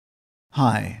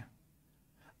Hi,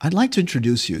 I'd like to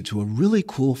introduce you to a really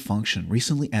cool function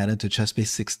recently added to ChessBase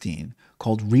 16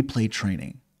 called replay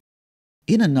training.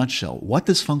 In a nutshell, what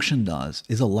this function does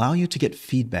is allow you to get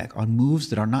feedback on moves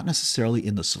that are not necessarily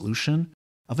in the solution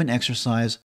of an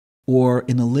exercise or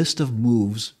in a list of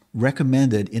moves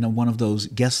recommended in one of those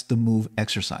guess the move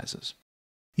exercises.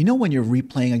 You know when you're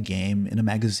replaying a game in a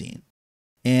magazine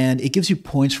and it gives you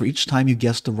points for each time you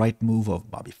guess the right move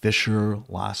of Bobby Fischer,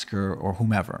 Lasker, or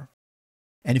whomever.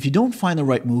 And if you don't find the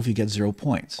right move, you get 0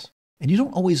 points. And you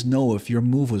don't always know if your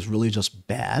move was really just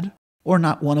bad or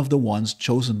not one of the ones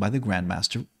chosen by the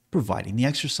grandmaster providing the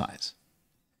exercise.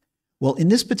 Well, in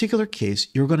this particular case,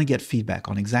 you're going to get feedback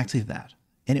on exactly that.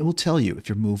 And it will tell you if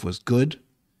your move was good,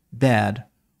 bad,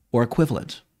 or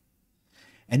equivalent.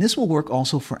 And this will work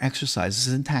also for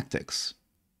exercises in tactics.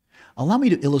 Allow me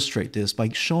to illustrate this by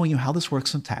showing you how this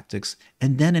works in tactics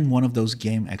and then in one of those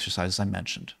game exercises I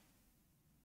mentioned.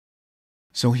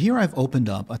 So here I've opened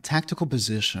up a tactical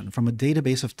position from a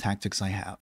database of tactics I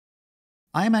have.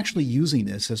 I am actually using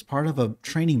this as part of a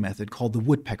training method called the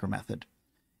woodpecker method.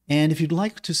 And if you'd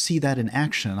like to see that in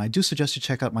action, I do suggest you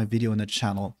check out my video on the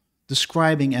channel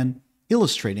describing and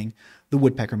illustrating the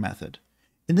woodpecker method.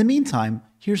 In the meantime,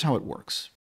 here's how it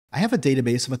works. I have a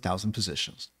database of 1,000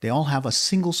 positions. They all have a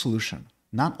single solution,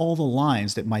 not all the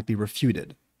lines that might be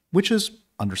refuted, which is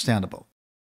understandable.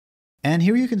 And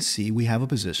here you can see we have a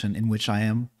position in which I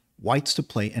am whites to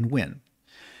play and win.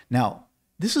 Now,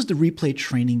 this is the replay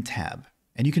training tab,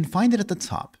 and you can find it at the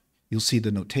top. You'll see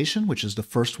the notation, which is the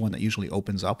first one that usually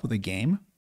opens up with a game.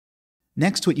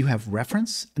 Next to it, you have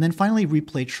reference, and then finally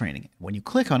replay training. When you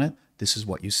click on it, this is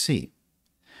what you see.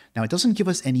 Now, it doesn't give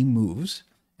us any moves,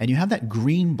 and you have that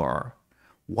green bar.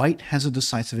 White has a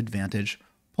decisive advantage,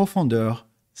 profondeur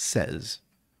 16,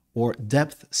 or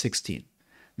depth 16.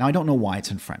 Now, I don't know why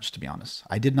it's in French, to be honest.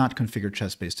 I did not configure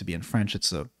ChessBase to be in French.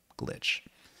 It's a glitch.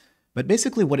 But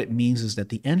basically what it means is that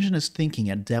the engine is thinking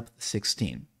at depth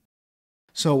 16.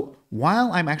 So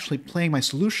while I'm actually playing my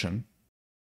solution,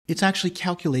 it's actually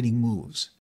calculating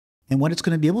moves. And what it's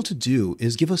going to be able to do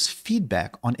is give us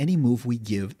feedback on any move we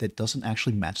give that doesn't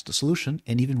actually match the solution,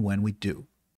 and even when we do.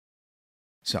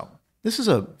 So this is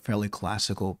a fairly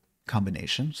classical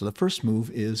combination. So the first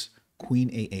move is Queen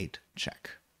A8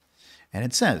 check. And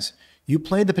it says, you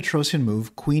played the Petrosian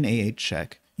move, Queen A8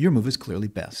 check. Your move is clearly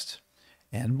best.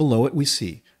 And below it we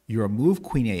see, your move,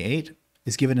 Queen A8,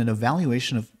 is given an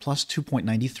evaluation of plus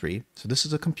 2.93. So this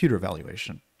is a computer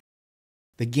evaluation.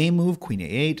 The game move, Queen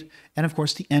A8, and of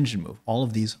course the engine move. All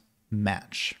of these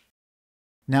match.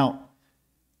 Now,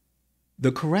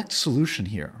 the correct solution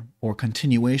here, or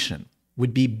continuation,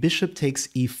 would be bishop takes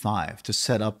E5 to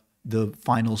set up the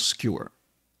final skewer.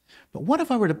 But what if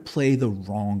I were to play the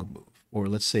wrong move? Or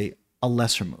let's say a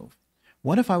lesser move.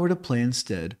 What if I were to play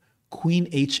instead Queen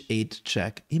H8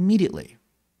 check immediately?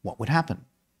 What would happen?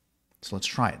 So let's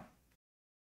try it.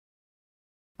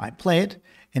 I play it,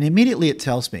 and immediately it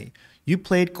tells me, you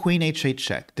played Queen H8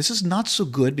 check. This is not so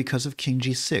good because of King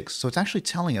G6, so it's actually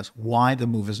telling us why the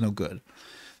move is no good.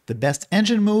 The best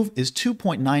engine move is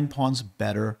 2.9 pawns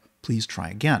better. Please try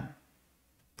again.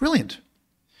 Brilliant.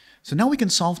 So now we can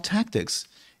solve tactics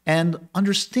and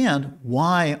understand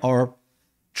why our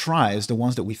tries, the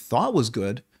ones that we thought was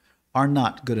good, are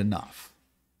not good enough.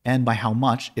 And by how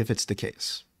much, if it's the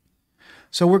case.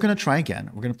 So we're going to try again.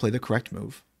 We're going to play the correct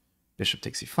move. Bishop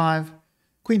takes e5,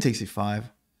 queen takes e5.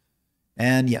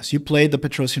 And yes, you played the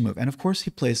Petrosian move. And of course,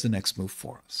 he plays the next move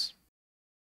for us.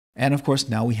 And of course,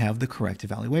 now we have the correct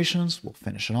evaluations. We'll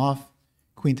finish it off.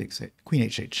 Queen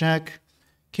h8 check,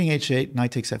 king h8,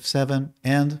 knight takes f7,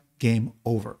 and game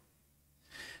over.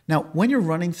 Now, when you're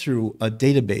running through a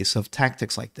database of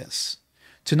tactics like this,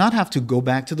 to not have to go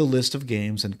back to the list of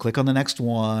games and click on the next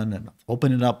one and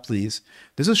open it up, please,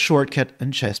 there's a shortcut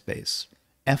in ChessBase,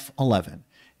 F11.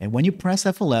 And when you press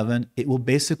F11, it will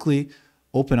basically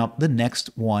open up the next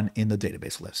one in the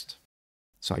database list.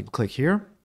 So I click here.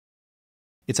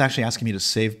 It's actually asking me to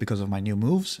save because of my new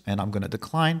moves, and I'm going to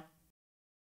decline.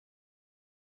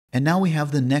 And now we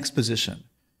have the next position.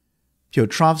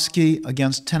 Piotrowski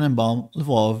against Tenenbaum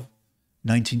Lvov,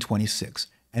 1926.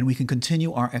 And we can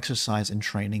continue our exercise and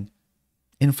training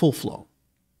in full flow.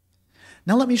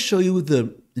 Now let me show you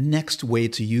the next way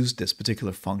to use this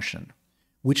particular function,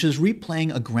 which is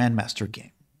replaying a grandmaster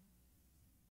game.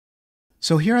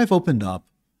 So here I've opened up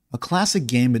a classic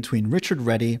game between Richard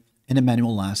Reddy and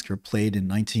Emanuel Lasker played in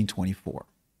 1924.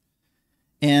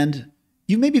 And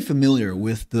you may be familiar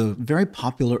with the very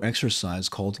popular exercise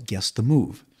called Guess the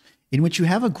Move, in which you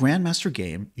have a grandmaster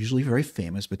game, usually very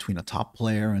famous, between a top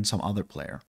player and some other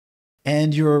player.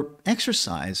 And your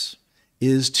exercise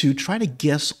is to try to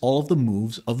guess all of the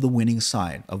moves of the winning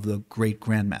side, of the great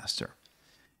grandmaster.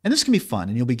 And this can be fun,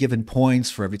 and you'll be given points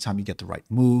for every time you get the right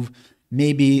move.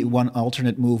 Maybe one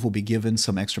alternate move will be given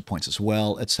some extra points as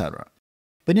well, etc.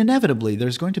 But inevitably,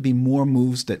 there's going to be more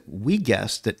moves that we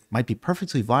guessed that might be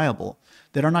perfectly viable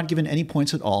that are not given any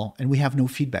points at all, and we have no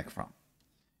feedback from.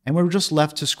 And we're just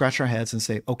left to scratch our heads and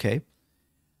say, okay,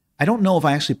 I don't know if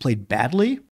I actually played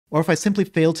badly or if I simply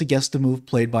failed to guess the move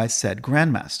played by said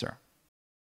grandmaster.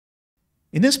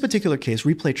 In this particular case,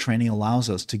 replay training allows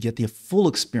us to get the full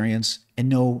experience and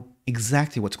know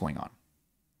exactly what's going on.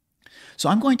 So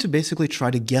I'm going to basically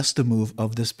try to guess the move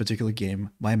of this particular game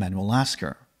by Emanuel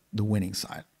Lasker, the winning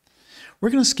side. We're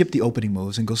going to skip the opening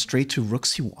moves and go straight to Rook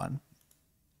C1,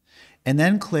 and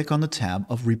then click on the tab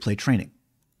of Replay Training.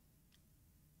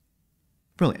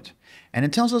 Brilliant. And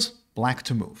it tells us black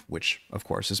to move, which of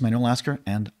course is Emanuel Lasker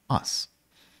and us.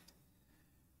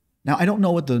 Now, I don't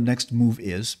know what the next move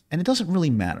is, and it doesn't really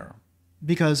matter,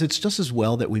 because it's just as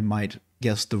well that we might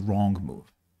guess the wrong move.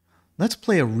 Let's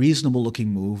play a reasonable looking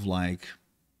move like,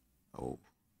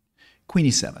 Queen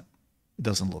E7. It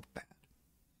doesn't look bad.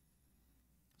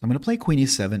 I'm going to play Queen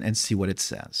E7 and see what it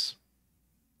says.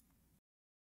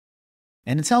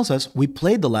 And it tells us, we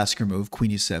played the Lasker move,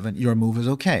 Queen E7, your move is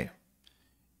okay.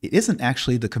 It isn't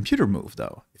actually the computer move,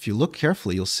 though. If you look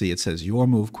carefully, you'll see it says your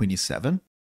move, Queen E7,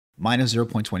 minus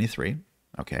 0.23,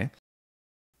 okay.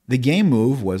 The game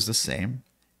move was the same,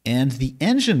 and the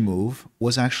engine move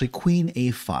was actually Queen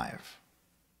A5.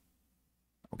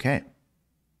 Okay.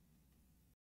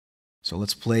 So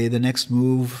let's play the next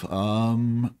move,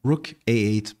 Rook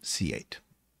A8, C8.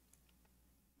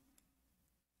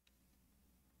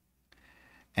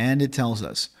 And it tells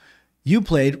us, you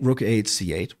played Rook A8,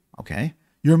 C8, okay.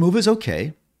 Your move is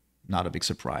okay, not a big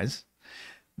surprise.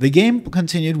 The game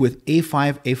continued with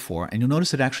A5, A4, and you'll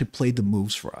notice it actually played the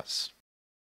moves for us.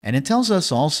 And it tells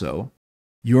us also,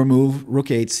 your move, Rook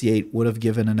A8, C8, would have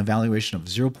given an evaluation of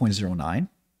 0.09.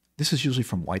 This is usually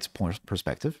from White's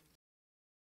perspective.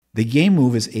 The game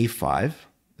move is A5,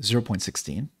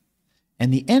 0.16.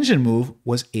 And the engine move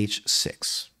was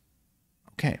H6.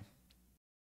 Okay.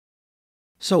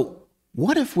 So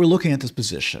what if we're looking at this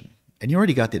position? And you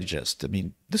already got the gist. I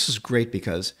mean, this is great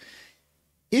because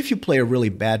if you play a really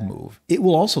bad move, it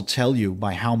will also tell you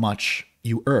by how much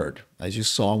you erred, as you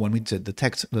saw when we did the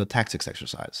tactics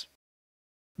exercise.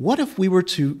 What if we were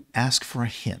to ask for a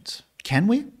hint? Can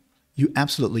we? You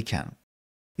absolutely can.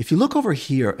 If you look over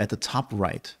here at the top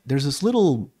right, there's this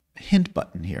little hint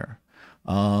button here,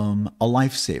 a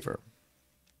lifesaver.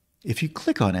 If you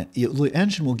click on it, the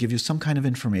engine will give you some kind of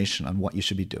information on what you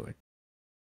should be doing.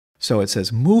 So it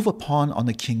says, move a pawn on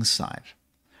the king's side.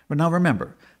 But now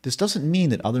remember, this doesn't mean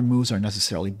that other moves are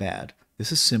necessarily bad.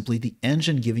 This is simply the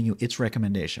engine giving you its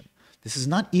recommendation. This is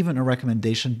not even a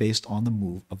recommendation based on the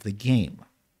move of the game.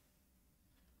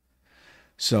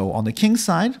 So on the king's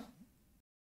side,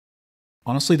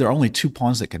 honestly, there are only two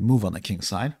pawns that can move on the king's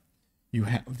side. You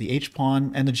have the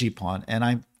h-pawn and the g-pawn, and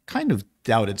I kind of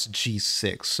doubt it's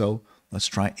g6, so let's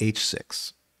try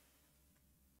h6.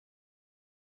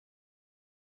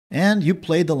 And you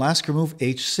played the Lasker move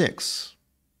h6.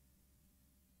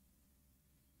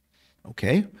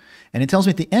 Okay, and it tells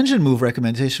me the engine move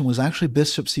recommendation was actually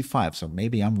bishop c5, so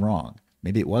maybe I'm wrong.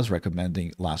 Maybe it was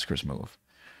recommending Lasker's move.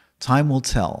 Time will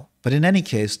tell. But in any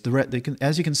case,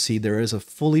 as you can see, there is a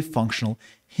fully functional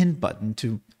hint button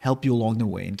to help you along the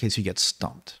way in case you get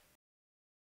stumped.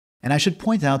 And I should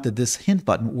point out that this hint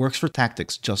button works for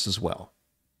tactics just as well.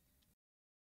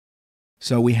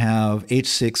 So we have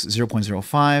h6,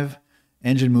 0.05,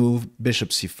 engine move, bishop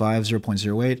c5,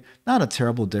 0.08. Not a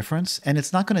terrible difference, and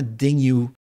it's not going to ding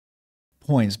you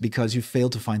points because you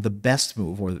failed to find the best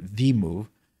move or the move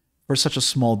for such a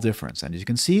small difference. And as you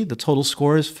can see, the total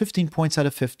score is 15 points out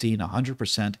of 15,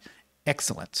 100%.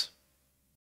 Excellent.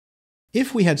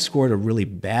 If we had scored a really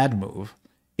bad move,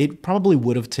 it probably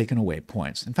would have taken away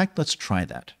points. In fact, let's try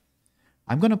that.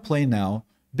 I'm going to play now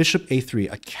bishop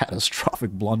a3, a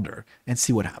catastrophic blunder, and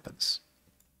see what happens.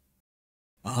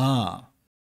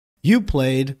 You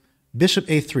played bishop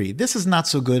a3. This is not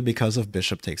so good because of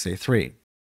bishop takes a3.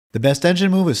 The best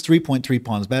engine move is 3.3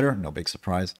 pawns better, no big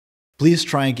surprise. Please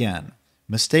try again.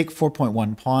 Mistake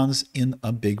 4.1 pawns in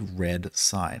a big red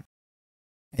sign.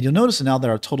 And you'll notice now that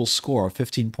our total score of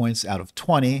 15 points out of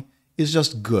 20 is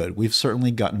just good. We've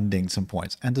certainly gotten dinged some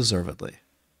points, and deservedly.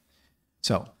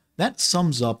 So that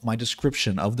sums up my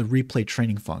description of the replay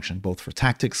training function, both for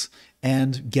tactics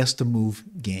and guess the move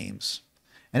games.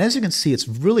 And as you can see, it's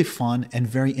really fun and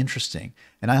very interesting,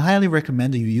 and I highly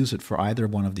recommend that you use it for either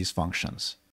one of these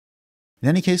functions. In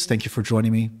any case, thank you for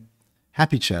joining me.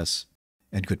 Happy chess,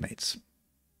 and good mates.